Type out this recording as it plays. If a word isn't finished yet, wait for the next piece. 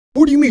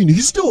What do you mean?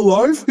 He's still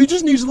alive? He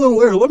just needs a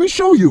little air. Let me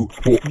show you.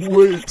 Oh,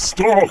 wait,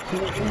 stop.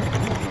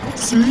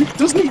 See?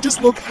 Doesn't he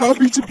just look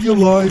happy to be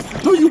alive?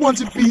 Don't you want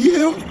to be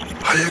him?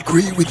 I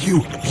agree with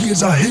you. He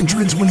is a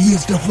hindrance when he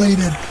is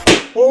deflated.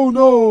 Oh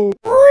no.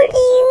 What do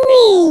you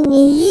mean?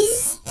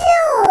 He's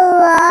still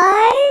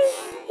alive?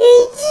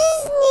 He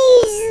just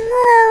needs a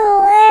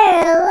little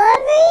air.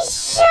 Let me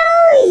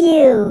show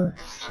you.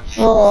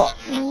 Oh,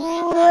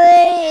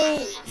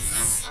 wait,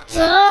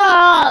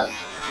 stop.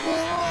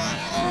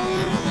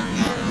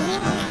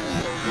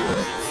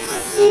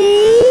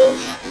 See?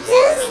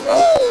 Doesn't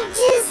he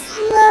just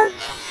look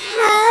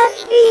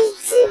happy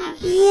to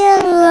be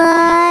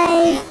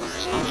alive?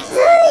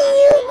 Don't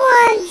you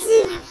want to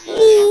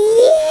be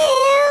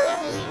him?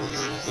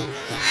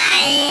 I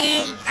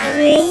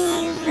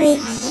agree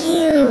with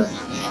you.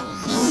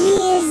 He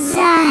is a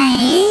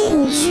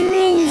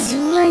hindrance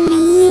when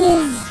he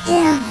is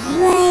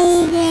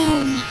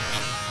deflated.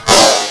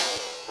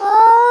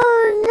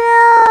 Oh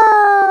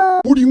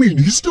no! What do you mean?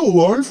 He's still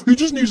alive? He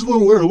just needs a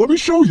little air. Let me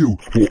show you.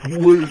 Oh,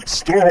 wait,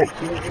 stop.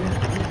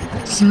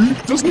 See?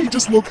 Doesn't he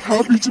just look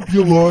happy to be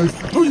alive?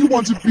 Don't you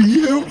want to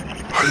be him?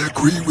 I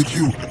agree with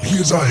you. He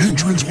is a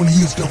hindrance when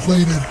he is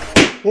deflated.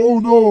 Oh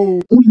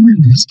no. What do you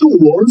mean? He's still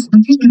alive?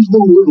 He just needs a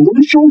little air. Let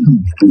me show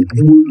you. Oh,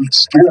 wait,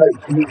 stop.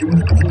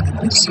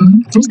 See?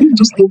 Doesn't he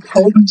just look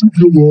happy to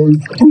be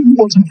alive? Don't you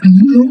want to be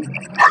him?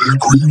 I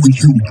agree with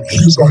you. He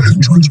is a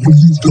hindrance when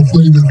he is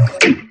deflated.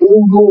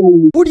 Oh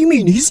no. What do you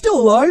mean? He's still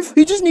alive?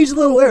 He just needs a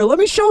little air. Let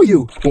me show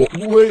you. Oh,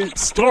 wait,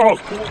 stop.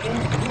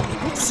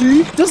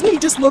 See? Doesn't he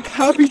just look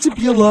happy to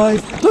be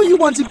alive? Don't you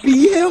want to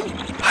be him?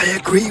 I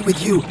agree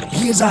with you.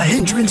 He is a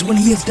hindrance when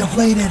he is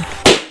deflated.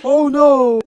 Oh no.